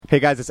Hey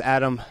guys, it's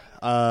Adam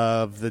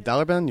of the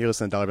Dollar Bin. You're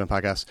listening to Dollar Bin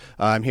Podcast.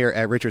 I'm here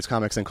at Richard's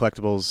Comics and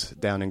Collectibles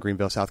down in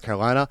Greenville, South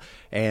Carolina,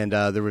 and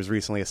there was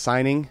recently a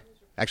signing.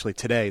 Actually,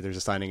 today there's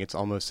a signing. It's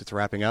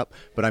wrapping up,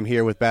 but I'm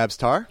here with Babs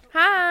Tarr.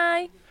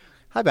 Hi.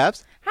 Hi,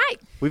 Babs. Hi.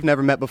 We've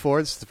never met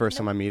before. This is the first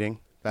time I'm meeting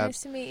Babs.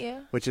 Nice to meet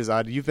you. Which is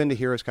odd. You've been to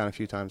HeroesCon a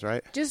few times,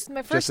 right? Just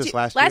my first. Just this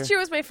last year? Last year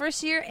was my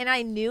first year, and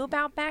I knew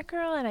about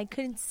Batgirl, and I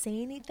couldn't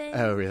say anything.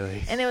 Oh,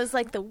 really? And it was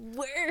like the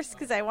worst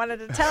because I wanted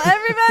to tell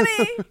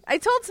everybody. I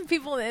told some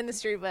people in the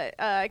industry, but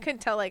I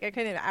couldn't tell. Like I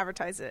couldn't even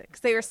advertise it because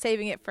they were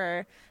saving it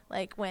for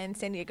like when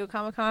San Diego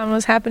Comic-Con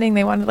was happening.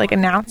 They wanted to like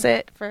announce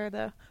it for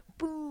the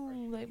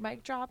boom, like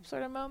mic drop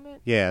sort of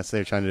moment. Yeah, so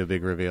they're trying to do a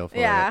big reveal for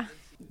it. Yeah.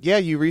 Yeah,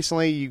 you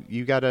recently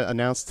you got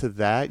announced to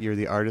that. You're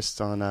the artist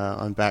on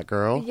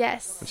Batgirl.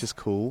 Yes. Which is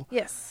cool.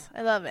 Yes,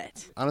 I love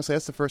it. Honestly,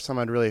 that's the first time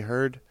I'd really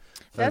heard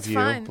That's of you.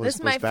 fun. Was This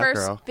is my Batgirl.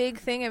 first big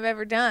thing I've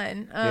ever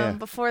done. Yeah.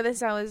 Before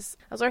this, I was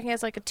working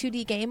as like a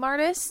 2D game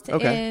artist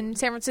Okay. in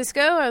San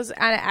Francisco. I was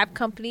at an app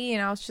company,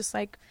 and I was just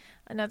like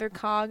another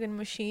cog in a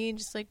machine,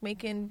 just like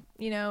making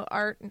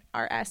art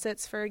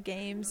assets for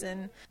games.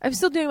 And I'm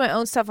still doing my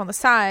own stuff on the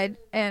side,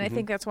 and I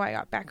think that's why I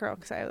got Batgirl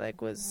because I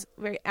like was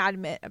very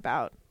adamant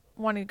about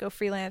wanting to go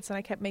freelance, and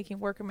I kept making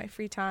work in my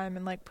free time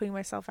and like putting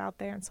myself out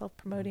there and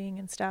self-promoting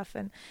and stuff.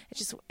 And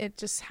it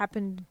just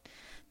happened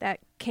that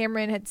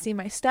Cameron had seen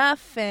my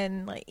stuff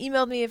and like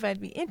emailed me if I'd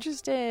be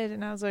interested,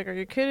 and I was like, "Are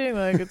you kidding?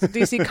 Like it's a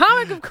DC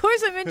comic, of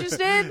course I'm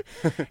interested."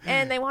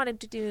 And they wanted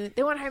to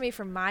hire me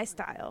for my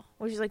style,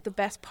 which is like the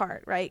best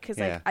part, right? Because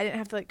like I didn't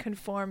have to like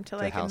conform to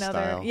like house another,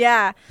 style.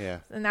 yeah.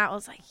 And that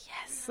was like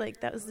yes, like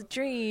that was the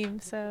dream.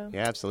 So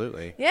yeah,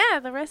 absolutely. Yeah,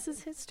 the rest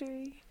is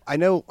history. I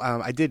know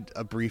I did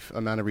a brief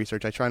amount of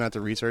research. I try not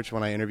to research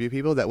when I interview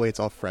people. That way it's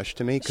all fresh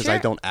to me because I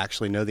don't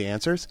actually know the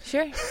answers.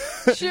 Sure.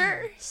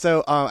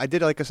 So I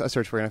did like a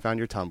search for you, and I found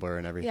your Tumblr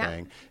and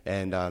everything.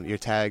 And your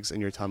tags in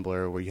your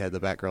Tumblr where you had the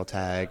Batgirl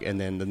tag, and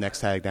then the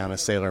next tag down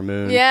is Sailor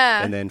Moon.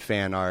 Yeah. And then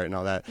fan art and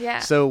all that. Yeah.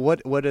 So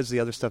what is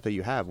the other stuff that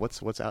you have?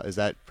 What's out? Is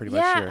that pretty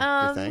much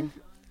your thing?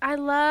 I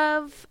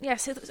love,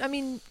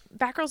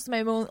 Batgirl's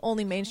my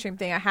only mainstream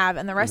thing I have,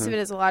 and the rest of it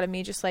is a lot of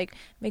me just, like,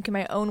 making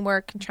my own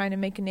work and trying to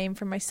make a name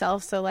for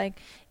myself. So, like,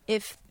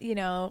 if,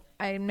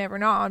 I'm never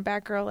not on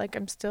Batgirl, like,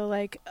 I'm still,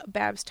 like, a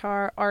Babs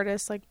Tarr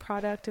artist, like,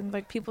 product, and,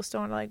 like, people still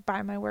want to, like,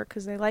 buy my work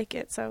because they like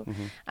it. So,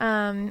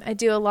 I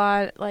do a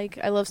lot, like,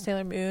 I love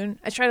Sailor Moon.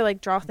 I try to,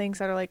 like, draw things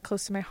that are, like,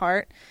 close to my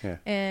heart. Yeah.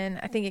 And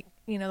I think,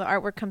 the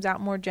artwork comes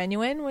out more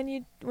genuine when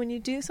you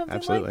do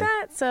something like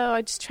that. So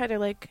I just try to,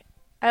 like...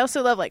 I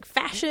also love, like,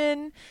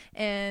 fashion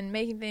and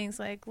making things,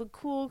 like, look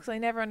cool because I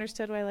never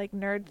understood why, like,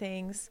 nerd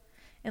things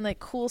and, like,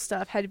 cool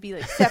stuff had to be,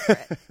 like,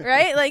 separate,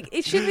 right? Like,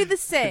 it should be the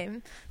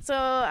same. So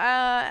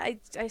I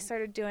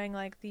started doing,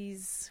 like,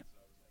 these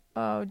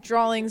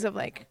drawings of,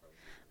 like,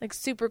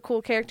 super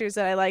cool characters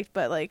that I liked,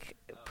 but, like,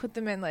 put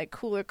them in, like,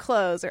 cooler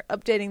clothes or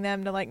updating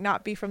them to, like,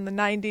 not be from the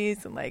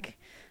 90s and, like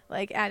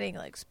adding,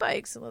 like,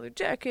 spikes and leather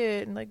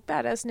jacket and, like,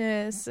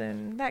 badassness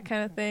and that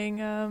kind of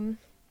thing.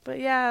 But,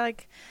 yeah,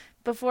 like...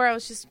 Before I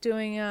was just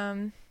doing,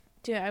 I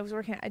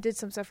did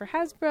some stuff for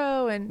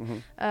Hasbro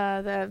and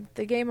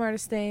the game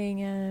artist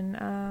thing,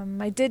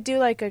 and I did do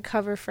like a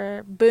cover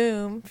for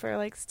Boom for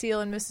like Steel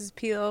and Mrs.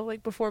 Peel,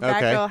 like before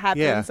Batgirl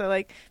happened. Yeah. So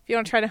like if you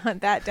want to try to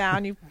hunt that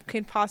down, you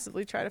can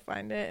possibly try to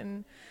find it.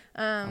 And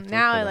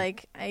now I'm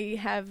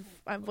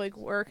like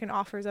work and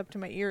offers up to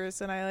my ears,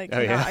 and I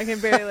can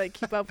barely like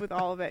keep up with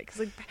all of it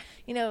because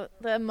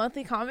the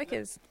monthly comic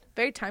is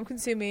very time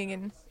consuming,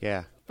 and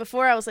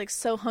before I was like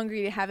so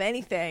hungry to have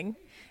anything,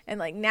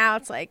 and like now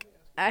it's like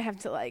I have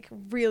to like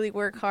really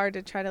work hard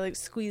to try to like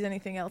squeeze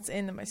anything else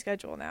into my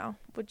schedule now,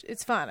 which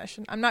it's fun.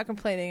 I'm not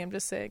complaining. I'm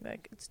just saying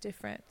like it's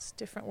different. It's a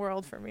different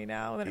world for me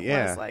now than it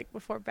was like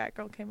before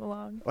Batgirl came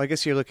along. Well, I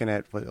guess you're looking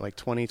at like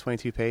 20,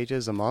 22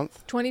 pages a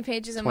month. 20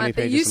 pages a month.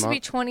 It used to be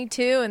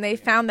 22, and they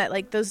found that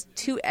like those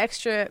 2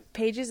 extra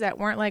pages that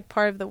weren't like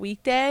part of the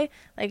weekday,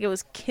 like it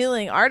was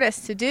killing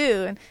artists to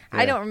do. And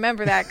I don't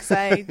remember that because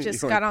I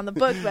just got on the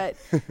book, but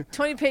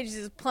 20 pages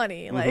is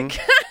plenty. Like.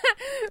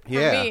 For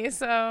me,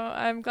 so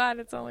I'm glad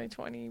it's only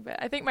 20,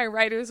 but I think my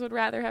writers would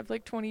rather have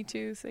like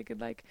 22 so they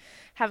could like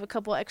have a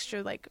couple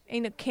extra, like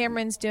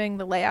Cameron's doing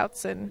the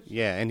layouts and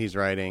he's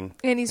writing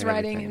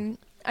and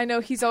I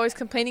know he's always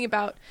complaining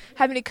about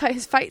having to cut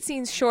his fight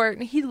scenes short,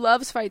 and he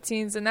loves fight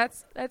scenes, and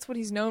that's what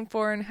he's known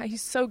for, and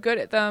he's so good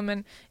at them.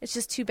 And it's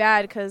just too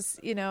bad because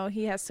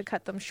he has to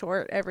cut them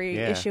short every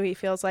issue, he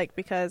feels like,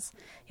 because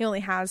he only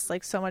has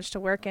like so much to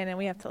work in, and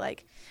we have to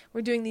like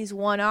we're doing these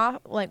one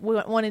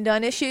and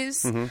done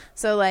issues.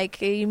 So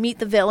like you meet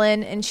the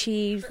villain and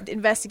she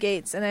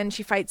investigates, and then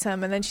she fights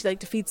him, and then she like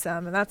defeats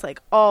them, and that's like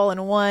all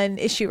in one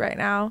issue right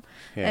now.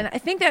 And I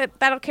think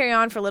that'll carry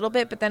on for a little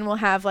bit, but then we'll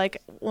have like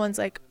ones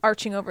like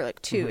arching over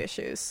like 2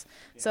 issues,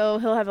 so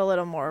he'll have a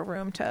little more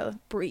room to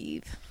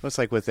breathe. It's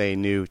like with a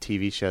new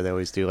TV show, they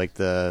always do like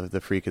the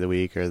freak of the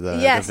week or the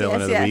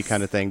villain of the week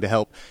kind of thing to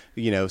help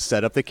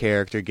set up the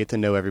character, get to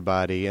know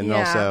everybody, and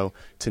also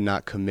to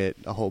not commit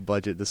a whole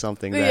budget to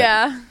something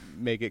that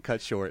make it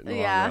cut short in the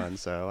long Yeah. run.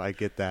 So I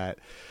get that.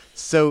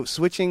 So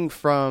switching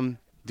from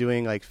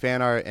doing like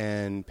fan art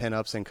and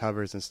pinups and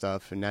covers and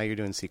stuff, and now you're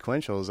doing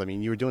sequentials. I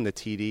mean, you were doing the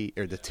TD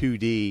or the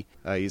 2D.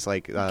 He's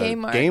like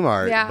Game art.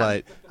 art, Yeah.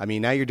 but I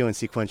mean, now you're doing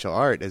sequential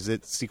art. Is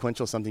it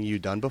sequential something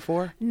you've done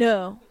before?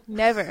 No,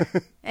 never.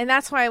 And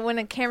that's why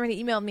when Cameron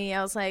emailed me,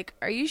 I was like,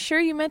 "Are you sure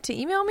you meant to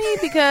email me?"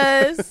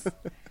 Because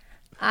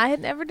I had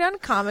never done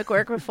comic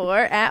work before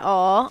at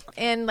all,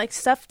 and like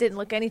stuff didn't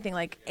look anything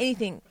like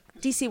anything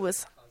DC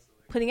was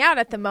putting out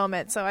at the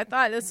moment. So I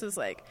thought this was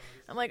like,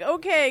 I'm like,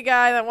 okay,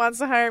 guy that wants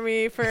to hire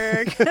me for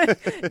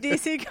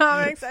DC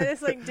Comics. I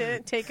just like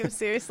didn't take him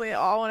seriously at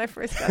all when I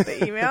first got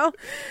the email.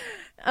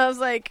 I was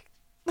like,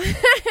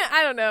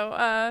 I don't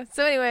know.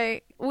 So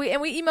anyway, we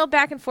emailed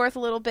back and forth a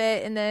little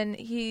bit, and then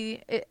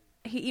he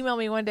emailed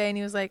me one day and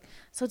he was like,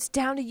 "So it's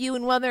down to you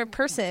and one other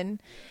person."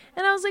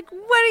 And I was like,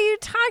 "What are you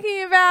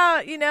talking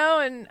about?" You know,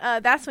 and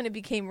that's when it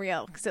became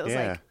real, because it was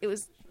like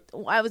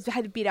I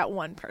had to beat out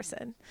one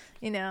person,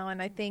 you know.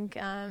 And I think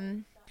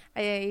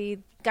I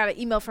got an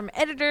email from an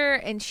editor,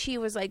 and she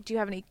was like, "Do you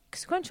have any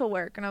sequential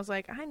work?" And I was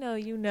like, "I know,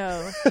 you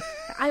know,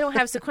 I don't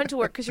have sequential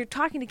work because you're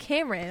talking to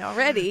Cameron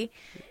already."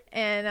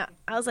 And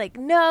I was like,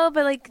 "No,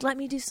 but like, let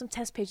me do some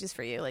test pages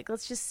for you. Like,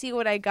 let's just see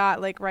what I got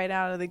like right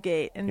out of the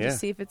gate, and just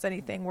see if it's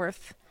anything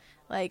worth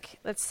like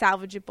that's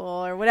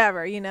salvageable or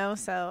whatever, you know."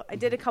 So I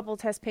did a couple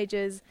test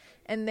pages,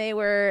 and they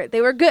were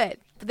good,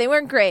 but they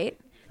weren't great.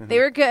 They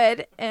were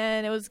good,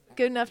 and it was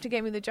good enough to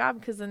get me the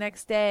job, because the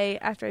next day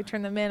after I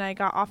turned them in, I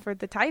got offered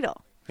the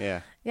title.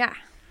 Yeah. Yeah.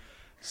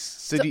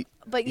 So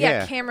but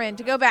Cameron,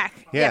 to go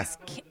back. Yeah. Yes.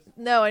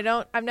 No, I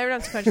don't. I've never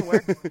done sequential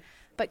work.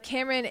 But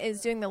Cameron is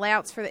doing the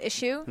layouts for the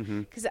issue,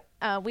 because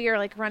we are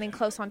like running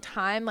close on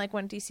time. Like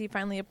when DC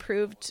finally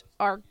approved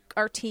our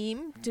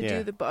team to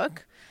do the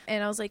book,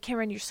 and I was like,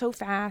 "Cameron, you're so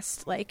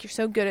fast. Like you're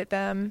so good at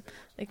them.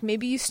 Like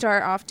maybe you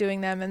start off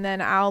doing them, and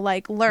then I'll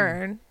like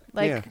learn,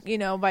 you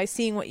know, by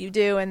seeing what you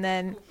do, and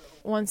then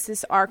once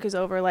this arc is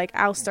over, like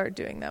I'll start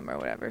doing them or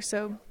whatever."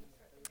 So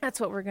that's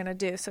what we're gonna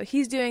do. So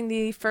he's doing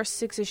the first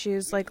 6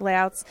 issues like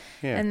layouts,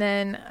 and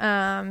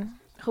then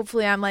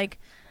hopefully I'm like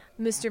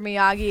Mr.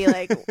 Miyagi,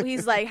 like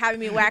he's like having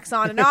me wax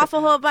on and off a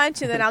whole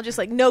bunch, and then I'll just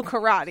like no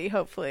karate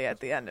hopefully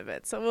at the end of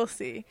it. So we'll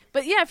see.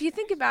 But yeah, if you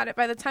think about it,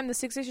 by the time the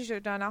 6 issues are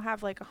done, I'll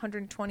have like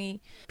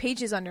 120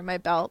 pages under my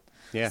belt.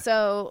 Yeah.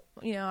 So,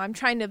 you know, I'm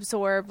trying to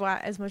absorb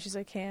as much as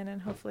I can,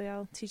 and hopefully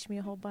I'll teach me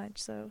a whole bunch.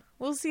 So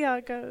we'll see how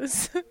it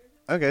goes.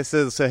 Okay,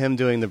 so him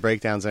doing the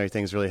breakdowns and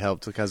everything's really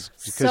helped because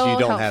So you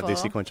don't have the helpful.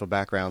 sequential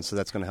background, so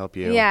that's going to help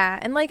you. Yeah,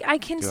 and like I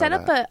can do set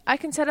all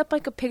up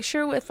like a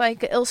picture with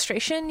like an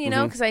illustration, you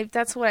know, because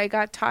that's what I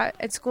got taught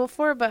at school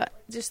for. But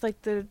just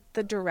like the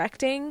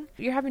directing,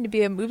 you're having to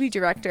be a movie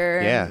director,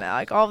 and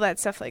like all that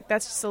stuff. Like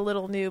that's just a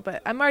little new,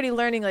 but I'm already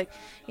learning like,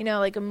 you know,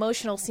 like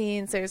emotional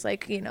scenes. There's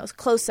like, you know,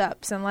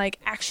 close-ups and like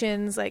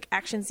actions, like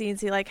action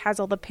scenes. He like has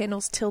all the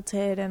panels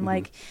tilted, and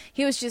like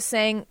he was just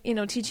saying, you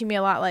know, teaching me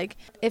a lot. Like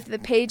if the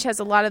page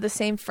has a lot of the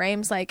same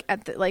frames, like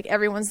like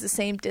everyone's the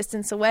same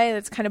distance away,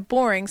 that's kind of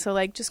boring. So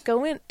like just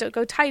go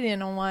tight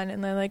in on one,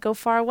 and then like go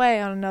far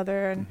away on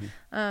another,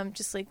 and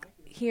just like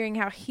hearing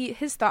how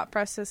his thought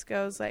process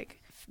goes, like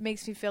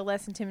makes me feel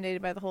less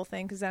intimidated by the whole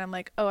thing, because then I'm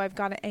like, oh, I've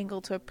got an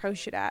angle to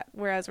approach it at,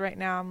 whereas right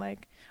now I'm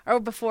like, or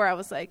before I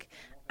was like,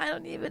 I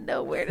don't even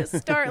know where to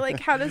start. Like,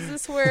 how does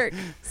this work?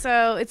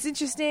 So it's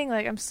interesting.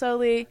 Like it's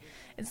slowly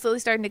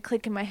starting to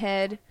click in my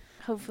head.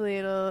 Hopefully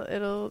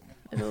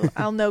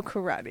I'll know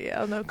karate.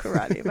 I'll know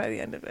karate by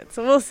the end of it.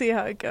 So we'll see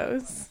how it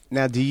goes.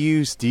 Now, do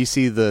you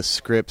see the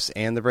scripts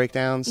and the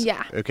breakdowns?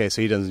 Yeah. Okay,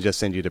 so he doesn't just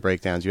send you the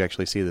breakdowns. You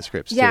actually see the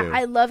scripts, Yeah, too.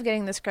 I love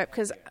getting the script,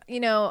 because, you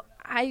know,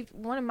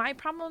 one of my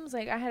problems,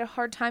 like I had a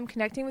hard time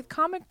connecting with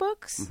comic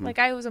books. Like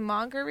I was a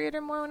manga reader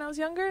more when I was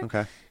younger.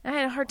 Okay. And I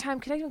had a hard time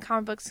connecting with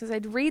comic books, because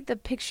I'd read the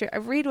picture,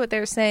 I'd read what they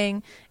were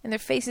saying, and their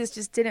faces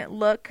just didn't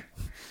look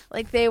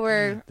like they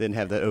were... Didn't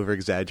have that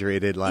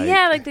over-exaggerated, like,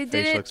 like they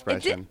facial didn't...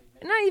 expression.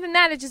 Not even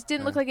that, it just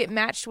didn't look like it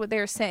matched what they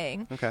were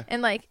saying. Okay.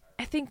 And like,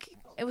 I think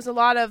it was a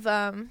lot of...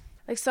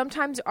 like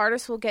sometimes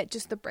artists will get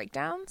just the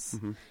breakdowns,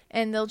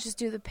 and they'll just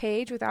do the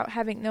page without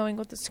knowing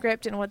what the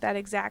script and what that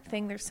exact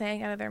thing they're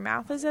saying out of their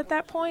mouth is at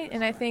that point.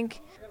 And I think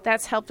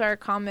that's helped our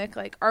comic,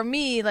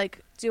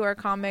 do our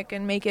comic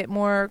and make it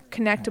more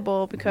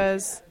connectable,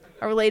 because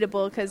or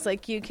relatable, because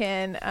like you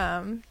can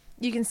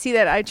see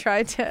that I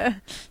tried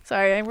to.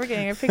 Sorry, we're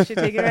getting a picture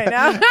taken right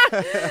now.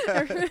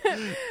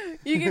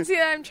 You can see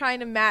that I'm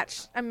trying to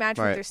match what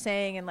they're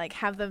saying, and like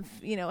have them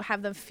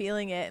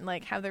feeling it, and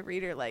like have the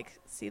reader like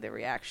see the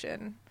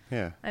reaction.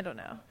 Yeah. I don't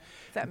know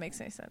if that makes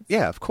any sense.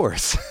 Yeah, of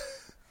course.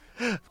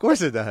 Of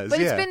course it does. But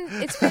yeah.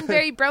 it's been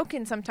very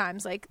broken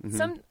sometimes. Like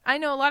I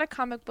know a lot of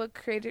comic book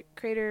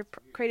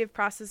creative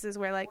processes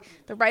where like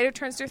the writer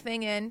turns their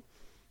thing in,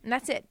 and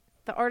that's it.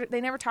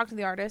 They never talk to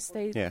the artist.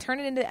 They turn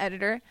it into the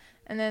editor,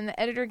 and then the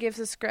editor gives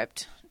a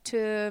script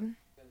to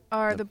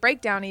or the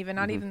breakdown, even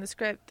not even the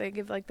script. They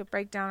give like the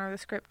breakdown or the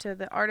script to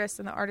the artist,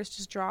 and the artist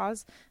just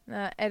draws.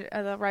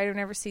 The writer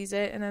never sees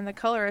it, and then the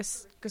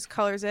colorist just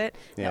colors it.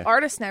 The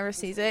artist never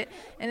sees it,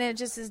 and it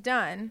just is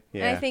done.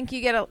 And I think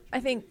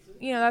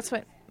that's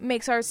what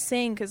makes ours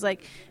sing, because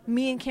like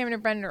me and Cameron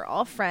and Brendan are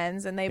all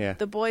friends, and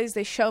the boys,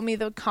 they show me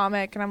the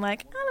comic, and I'm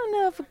like, I don't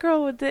know if a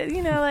girl would,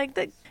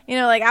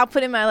 like I'll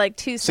put in my like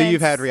 2 cents. So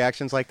you've had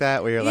reactions like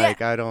that where you're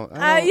like, I don't know.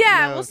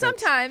 Well,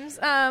 sometimes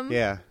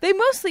they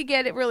mostly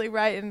get it really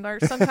right, and or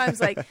sometimes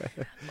like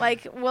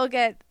we'll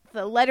get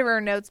the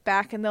letterer notes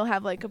back, and they'll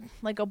have like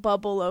a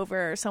bubble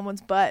over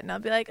someone's butt, and I'll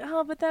be like,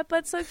 oh, but that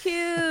butt's so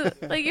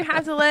cute. Like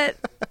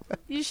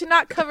you should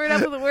not cover it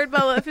up with a word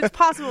bubble if it's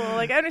possible.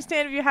 Like I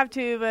understand if you have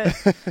to,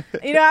 but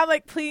I'm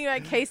like pleading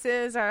my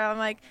cases, or I'm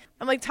like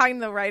talking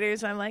to the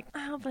writers, and I'm like,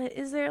 oh, but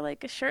is there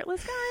like a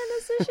shirtless guy in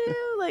this issue?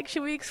 Like,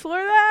 should we explore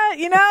that?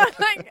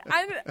 Like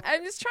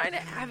I'm just trying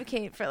to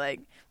advocate for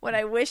like what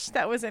I wish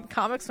that was in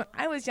comics when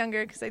I was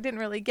younger, because I didn't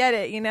really get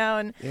it,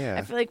 and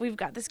I feel like we've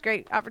got this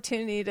great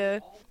opportunity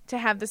to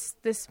have this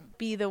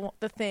be the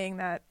thing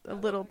that a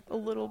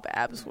little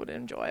Babs would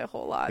enjoy a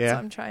whole lot. So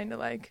I'm trying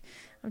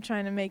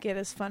to make it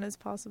as fun as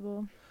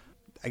possible.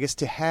 I guess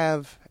to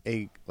have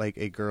a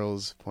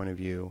girl's point of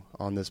view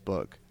on this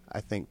book, I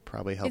think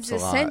probably helps a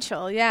lot. It's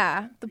essential,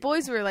 yeah. The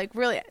boys were like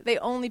they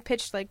only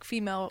pitched like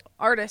female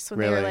artists when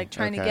they were like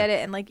trying to get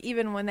it, and like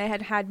even when they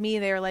had me,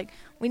 they were like,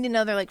 we need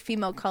another like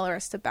female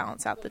colorist to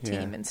balance out the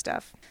team and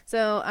stuff.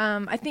 So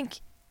I think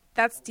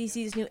that's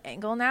DC's new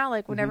angle now.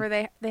 Like whenever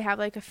they have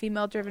like a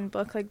female driven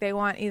book, like they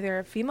want either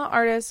a female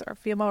artist or a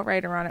female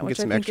writer on it, which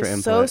I think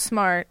is so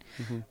smart,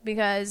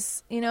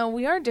 because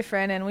we are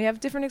different and we have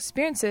different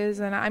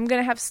experiences, and I'm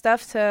gonna have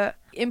stuff to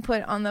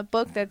input on the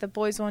book that the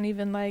boys won't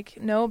even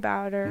like know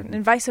about, or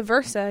and vice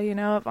versa,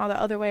 all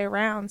the other way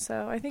around.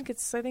 So I think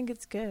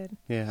it's good.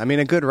 Yeah, I mean,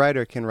 a good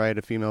writer can write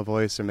a female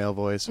voice or male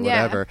voice or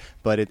whatever,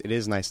 but it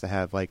is nice to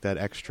have like that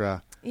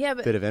extra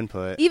bit of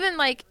input. Even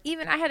I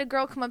had a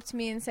girl come up to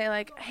me and say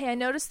like, hey, I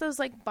noticed those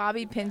like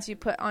bobby pins you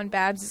put on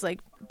Babs' like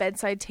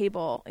bedside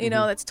table,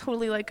 that's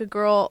totally like a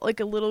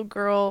little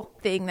girl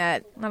thing,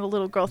 that not a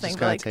little girl thing,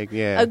 but like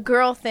a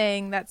girl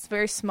thing that's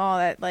very small,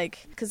 that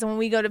like, because when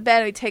we go to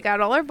bed we take out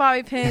all our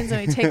bobby pins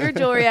and we take our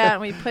jewelry out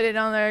and we put it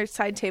on our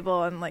side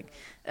table, and like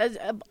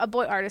a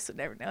boy artist would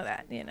never know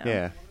that,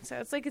 so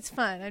it's like, it's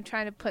fun. I'm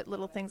trying to put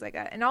little things like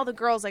that, and all the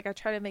girls, like I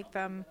try to make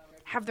them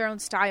have their own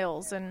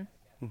styles and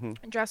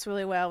dress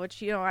really well,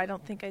 which I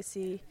don't think I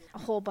see a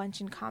whole bunch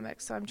in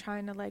comics. So I'm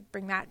trying to like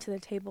bring that to the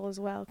table as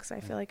well, because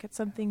I feel like it's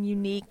something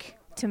unique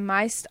to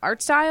my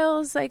art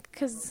styles, like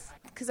because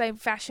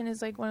fashion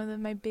is like one of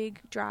my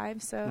big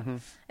drives. So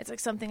it's like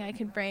something I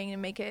can bring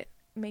and make it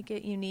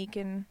unique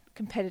and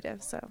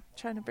competitive. So I'm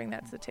trying to bring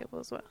that to the table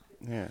as well.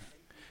 Yeah.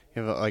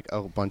 You have like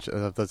a bunch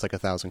of, that's like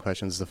 1,000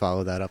 questions to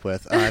follow that up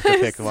with. I have to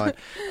pick one.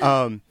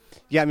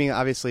 I mean,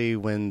 obviously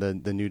when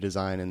the new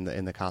design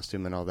and the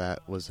costume and all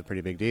that was a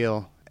pretty big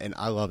deal, and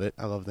I love it.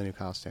 I love the new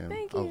costume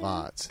a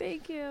lot.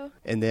 Thank you.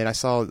 And then I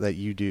saw that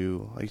you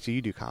do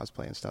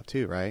cosplay and stuff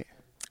too, right?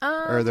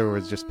 Or there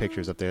was just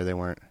pictures up there. They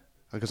weren't.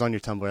 Because on your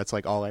Tumblr, that's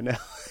like all I know.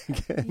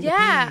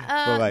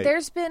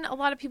 There's been a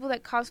lot of people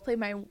that cosplay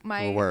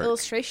my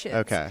illustrations,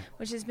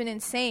 which has been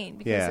insane,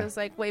 because it was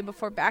like way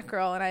before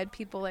Batgirl, and I had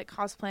people like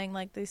cosplaying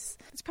like this.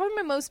 It's probably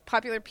my most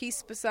popular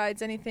piece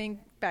besides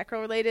anything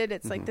Batgirl related.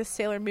 It's like this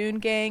Sailor Moon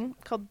gang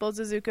called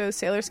Bozozuko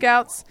Sailor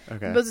Scouts.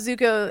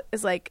 Bozozuko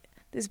is like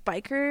this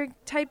biker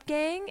type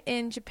gang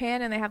in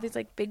Japan, and they have these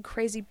like big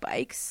crazy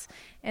bikes,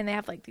 and they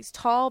have like these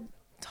tall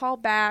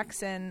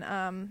backs, and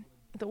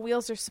the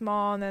wheels are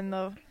small, and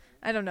then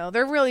I don't know,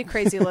 they're really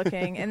crazy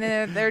looking, and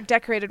they're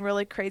decorated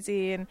really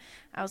crazy. And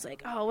I was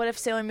like, oh, what if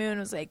Sailor Moon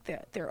was like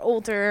they're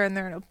older and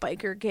they're in a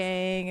biker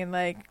gang, and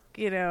like,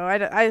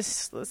 I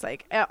just was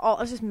like, I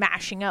was just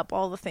mashing up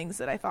all the things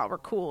that I thought were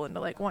cool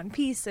into like one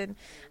piece, and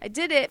I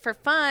did it for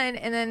fun,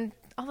 and then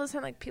all of a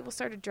sudden like people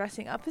started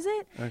dressing up as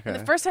it. And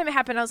the first time it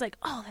happened, I was like,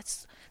 oh,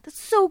 that's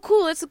so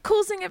cool. That's the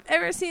coolest thing I've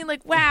ever seen.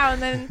 Like, wow.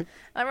 And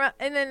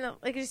then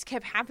like it just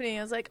kept happening.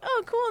 I was like,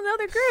 oh, cool,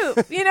 another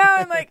group,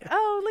 and like,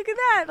 oh, look at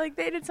that. Like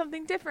they did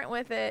something different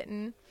with it.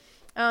 And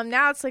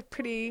now it's like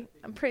it's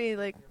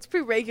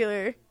pretty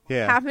regular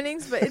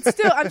happenings, but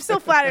I'm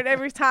still flattered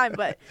every time.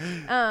 But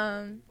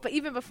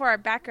even before our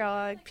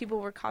Batgirl, like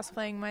people were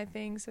cosplaying my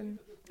things, and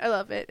I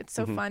love it. It's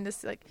so fun to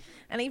see, like,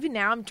 and even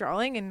now I'm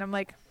drawing, and I'm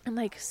like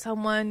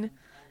someone's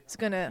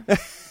gonna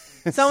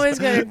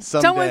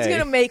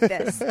make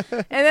this,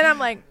 and then I'm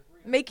like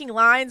making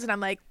lines, and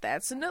I'm like,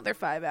 that's another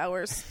 5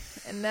 hours,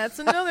 and that's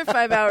another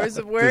 5 hours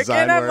of work,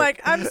 and I'm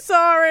like, I'm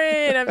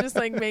sorry, and I'm just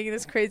like making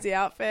this crazy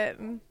outfit,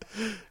 and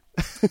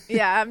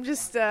I'm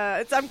just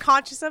I'm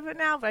conscious of it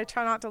now, but I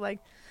try not to like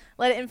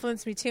let it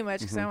influence me too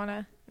much, because I want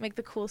to make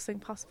the coolest thing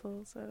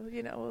possible. So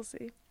we'll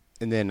see.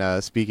 And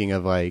then speaking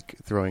of like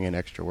throwing in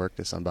extra work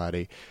to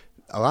somebody,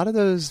 a lot of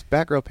those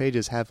Batgirl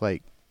pages have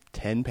like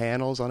 10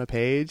 panels on a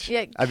page.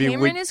 Yeah,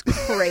 Cameron is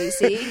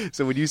crazy.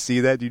 So when you see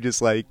that, you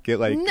just like get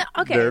like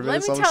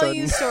nervous. Let me tell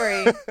you a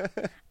story.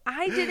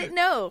 I didn't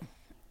know.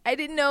 I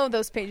didn't know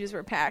those pages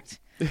were packed.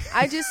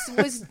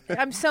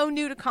 I'm so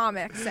new to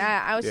comics.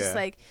 I was just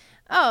like,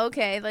 oh,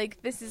 okay,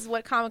 like this is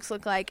what comics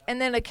look like.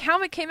 And then a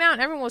comic came out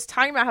and everyone was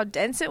talking about how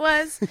dense it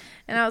was.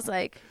 And I was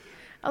like,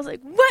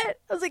 what?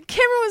 I was like,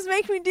 Cameron was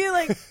making me do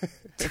like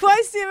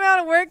twice the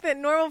amount of work that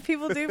normal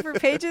people do for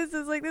pages. I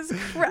was like,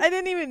 I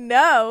didn't even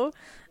know.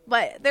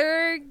 But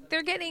they're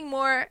getting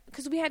more,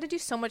 because we had to do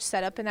so much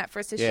setup in that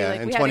first issue. Yeah,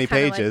 like, and 20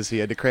 pages, he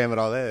had to cram it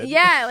all in.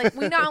 Yeah, like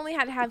we not only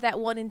had to have that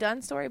one and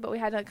done story, but we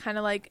had to kind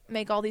of like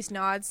make all these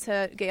nods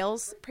to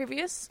Gail's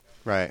previous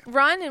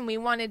run, and we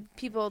wanted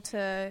people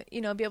to, be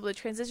able to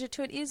transition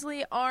to it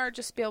easily or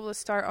just be able to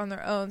start on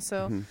their own.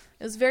 So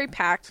it was very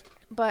packed,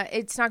 but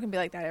it's not going to be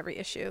like that every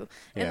issue.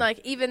 And like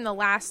even the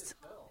last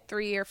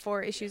 3 or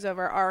 4 issues of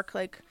our arc,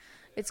 like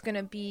it's going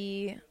to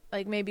be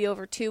like maybe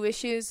over 2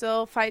 issues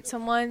they'll fight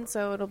someone,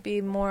 so it'll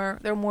be more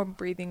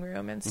breathing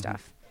room and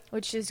stuff,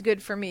 which is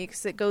good for me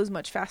because it goes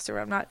much faster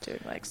when I'm not doing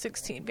like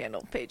 16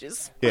 panel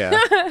pages. Yeah.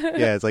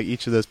 It's like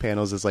each of those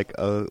panels is like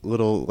a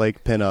little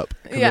like pin-up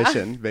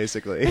commission,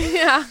 basically.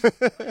 Yeah.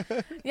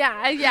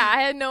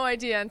 I had no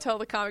idea until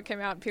the comic came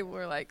out and people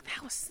were like,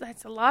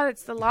 that's a lot.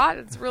 It's a lot.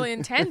 It's really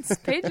intense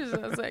pages.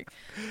 And I was like,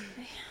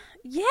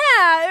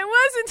 yeah, it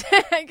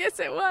wasn't. I guess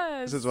it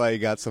was. This is why you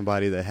got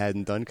somebody that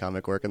hadn't done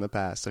comic work in the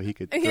past, so he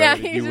could. You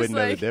wouldn't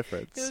know the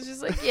difference. He was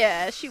just like,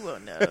 yeah, she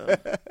won't know.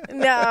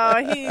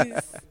 No,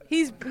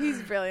 he's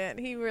brilliant.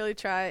 He really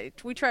tried.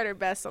 We tried our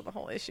best on the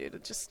whole issue to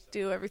just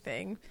do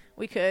everything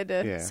we could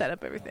to set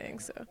up everything.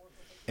 So.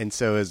 And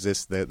so, is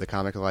this the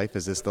comic life?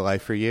 Is this the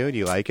life for you? Do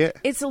you like it?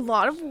 It's a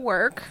lot of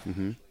work.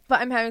 But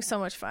I'm having so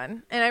much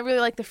fun. And I really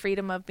like the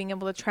freedom of being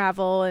able to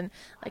travel and,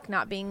 like,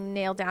 not being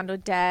nailed down to a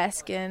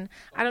desk. And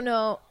I don't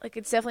know, like,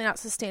 it's definitely not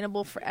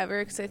sustainable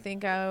forever because I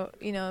think,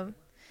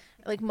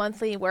 like,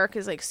 monthly work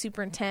is, like,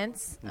 super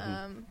intense.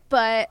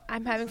 But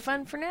I'm having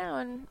fun for now,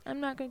 and I'm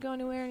not going to go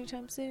anywhere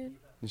anytime soon.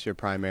 Is your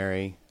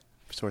primary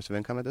source of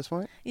income at this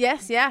point?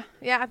 Yes, yeah.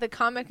 The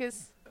comic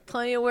is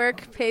plenty of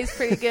work, pays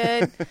pretty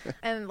good.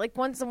 And, like,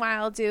 once in a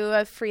while I'll do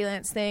a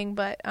freelance thing,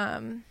 but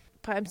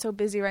I'm so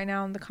busy right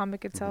now in the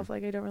comic itself,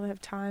 like I don't really have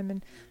time,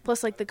 and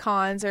plus like the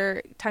cons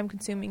are time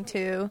consuming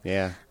too.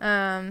 Yeah.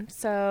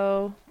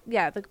 So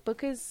yeah, the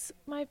book is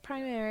my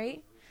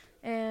primary,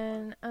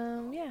 and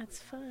it's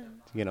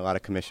fun. You get a lot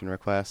of commission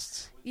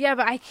requests. Yeah,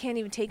 but I can't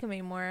even take them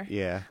anymore.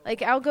 Yeah.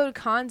 Like I'll go to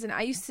cons, and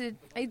I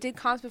did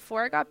cons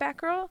before I got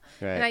Batgirl,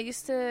 and I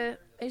used to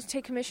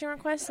take commission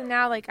requests, and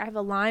now like I have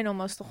a line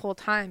almost the whole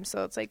time,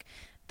 so it's like.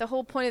 The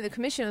whole point of the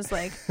commission is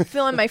like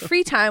filling my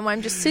free time when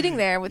I'm just sitting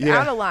there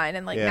without a line,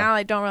 and like now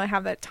I don't really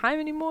have that time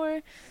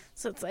anymore,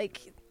 so it's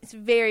like it's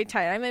very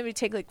tight. I maybe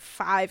take like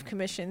 5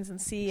 commissions and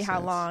see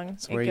how long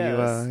it where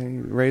goes.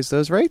 You raise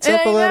those rates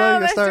up a little.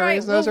 You start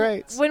raising those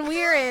rates. When we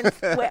were in,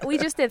 we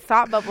just did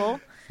Thought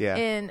Bubble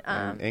in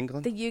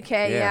England, the UK,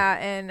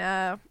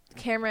 and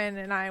Cameron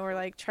and I were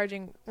like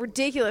charging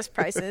ridiculous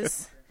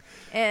prices,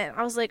 and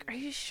I was like, "Are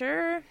you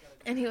sure?"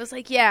 And he was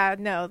like, yeah,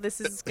 no,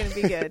 this is going to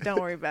be good. Don't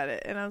worry about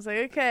it. And I was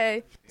like,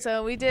 okay.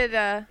 So we did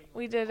a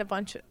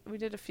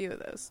few of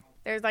those.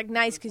 They're like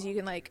nice because you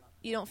can like,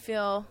 you don't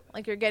feel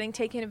like you're getting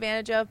taken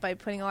advantage of by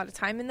putting a lot of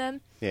time in them.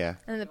 Yeah.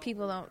 And the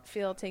people don't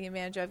feel taken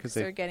advantage of because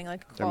they're getting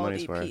like a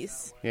quality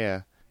piece.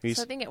 Yeah.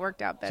 So I think it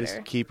worked out better.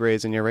 Just keep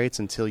raising your rates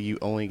until you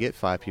only get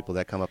 5 people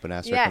that come up and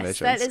ask for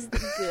commissions. Yes, that is the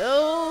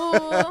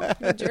goal,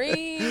 the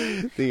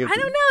dream. I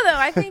don't know though.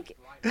 I think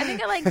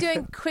I like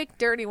doing quick,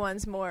 dirty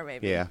ones more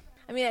maybe. Yeah.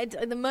 I mean,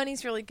 the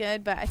money's really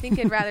good, but I think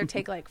I'd rather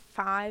take like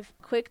 5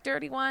 quick,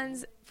 dirty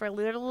ones for a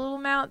little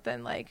amount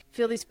than like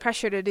feel this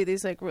pressure to do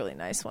these like really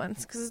nice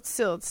ones. Because it's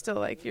still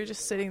like you're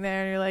just sitting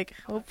there and you're like,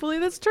 hopefully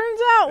this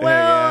turns out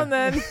well. And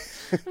then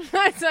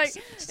it's like,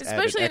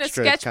 especially in a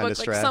sketchbook,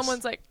 like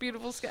someone's like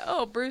beautiful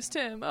oh, Bruce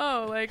Timm.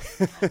 Oh, like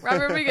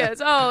Robert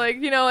Rodriguez. Oh,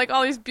 like, like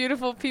all these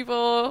beautiful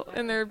people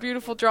and their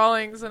beautiful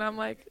drawings. And I'm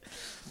like,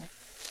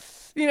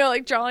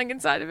 like drawing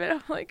inside of it.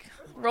 I'm like,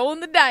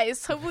 rolling the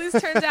dice. Hopefully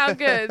this turns out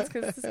good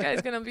because this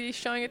guy's going to be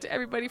showing it to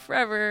everybody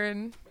forever,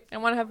 and I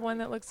want to have one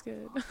that looks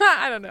good.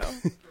 I don't know.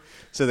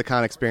 So the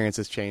con experience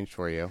has changed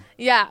for you.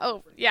 Yeah.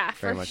 Oh, yeah,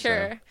 for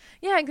sure. So.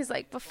 Yeah, because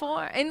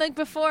before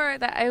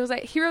that I was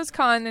at Heroes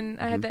Con, and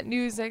I had that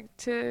news I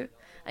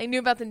knew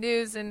about the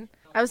news, and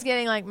I was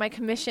getting like my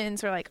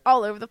commissions were like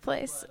all over the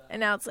place, and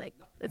now it's like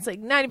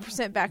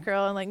 90%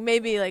 Batgirl and like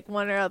maybe like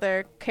one or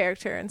other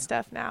character and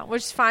stuff now,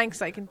 which is fine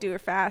because I can do her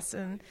fast.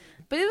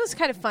 But it was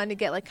kind of fun to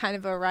get like kind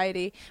of a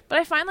variety. But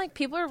I find like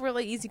people are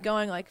really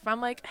easygoing. Like if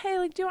I'm like, hey,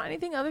 like do you want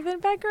anything other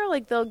than Batgirl?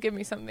 Like they'll give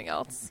me something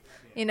else.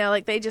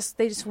 Like they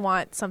just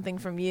want something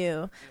from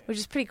you, which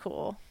is pretty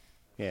cool.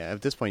 Yeah,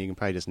 at this point you can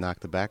probably just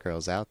knock the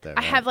Batgirls out there.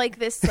 I have like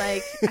this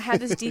I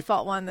have this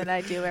default one that I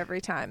do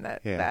every time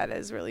that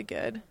is really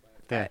good.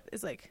 That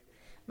is like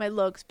my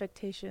low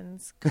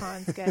expectations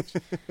con sketch.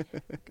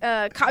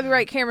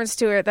 Copyright Cameron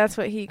Stewart, that's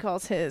what he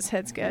calls his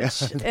head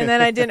sketch.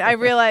 And then I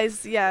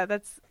realized,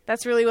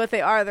 that's really what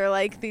they are. They're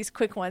like these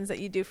quick ones that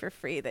you do for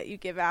free that you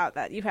give out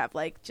that you have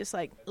like just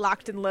like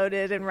locked and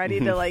loaded and ready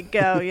to like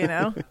go,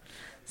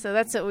 So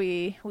that's what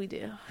we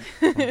do.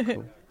 Oh,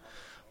 cool.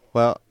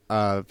 Well,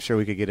 sure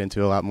we could get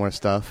into a lot more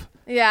stuff.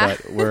 Yeah.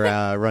 But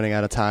we're running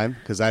out of time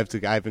because I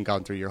haven't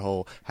gone through your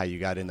whole how you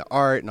got into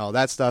art and all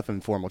that stuff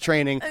and formal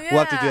training. Yeah.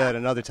 We'll have to do that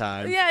another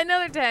time. Yeah,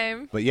 another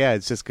time. But yeah,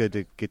 it's just good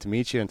to get to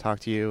meet you and talk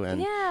to you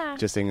and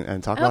just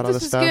and talk I hope about all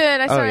this this stuff. was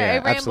good. I yeah,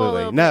 ramble absolutely.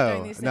 a little bit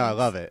during these No, I things.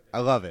 love it. I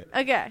love it.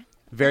 Okay.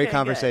 Very Okay,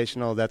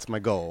 conversational. That's my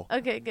goal.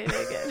 Okay, good.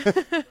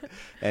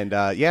 And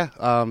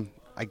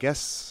I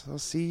guess I'll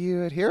see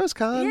you at Heroes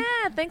Con.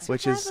 Yeah, thanks for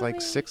Which is having like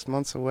me. 6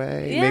 months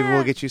away. Yeah. Maybe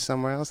we'll get you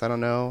somewhere else. I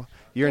don't know.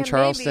 You're in Yeah,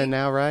 Charleston maybe.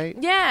 now, right?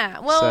 Yeah,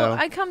 well, So-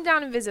 I come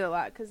down and visit a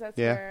lot because that's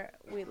Yeah. where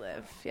we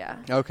live. Yeah.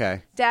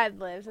 Okay. Dad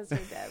lives. That's where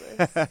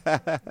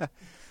Dad lives.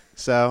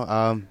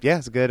 So,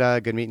 it's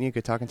good meeting you.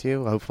 Good talking to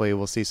you. Hopefully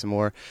we'll see some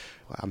more.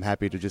 I'm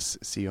happy to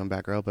just see you on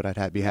Batgirl, but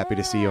I'd be happy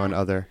to see you on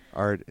other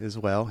art as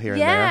well here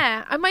and there.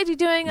 Yeah, I might be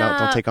doing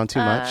Don't take on too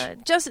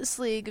much. Justice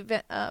League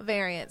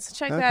variants.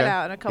 Check that Okay.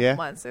 out in a couple Yeah.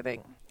 months. I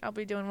think I'll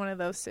be doing one of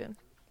those soon.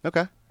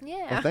 Okay.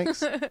 Yeah. Well,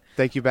 thanks.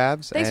 Thank you,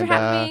 Babs. Thanks and, for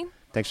having me.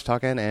 Thanks for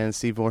talking, and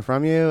see more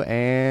from you,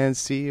 and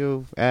see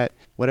you at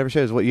whatever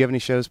shows. What, you have any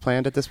shows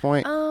planned at this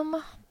point?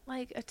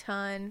 Like a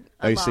ton.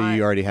 So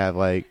you already have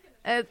like.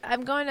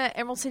 I'm going to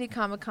Emerald City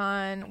Comic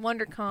Con,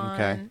 WonderCon.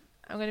 Okay.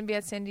 I'm going to be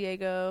at San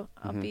Diego.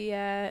 I'll be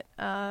at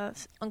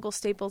Uncle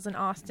Staples in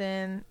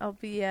Austin. I'll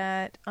be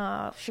at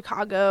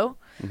Chicago,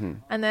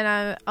 and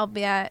then I'll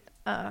be at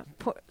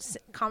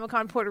Comic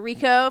Con Puerto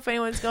Rico if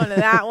anyone's going to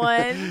that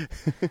one.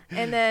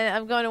 And then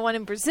I'm going to one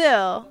in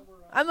Brazil.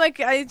 I'm like,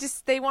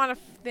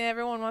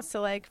 everyone wants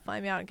to like fly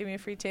me out and give me a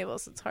free table,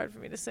 so it's hard for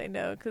me to say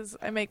no because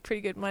I make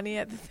pretty good money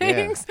at the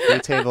things. Yeah. Free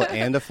table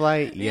and a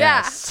flight?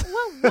 Yes.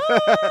 Yeah.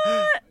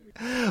 What?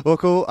 Well,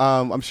 cool.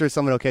 I'm sure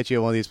someone will catch you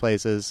at one of these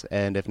places,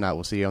 and if not,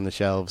 we'll see you on the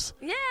shelves.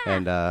 Yeah.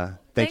 And thank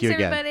Thanks, you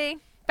again. everybody.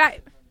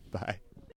 Bye. Bye.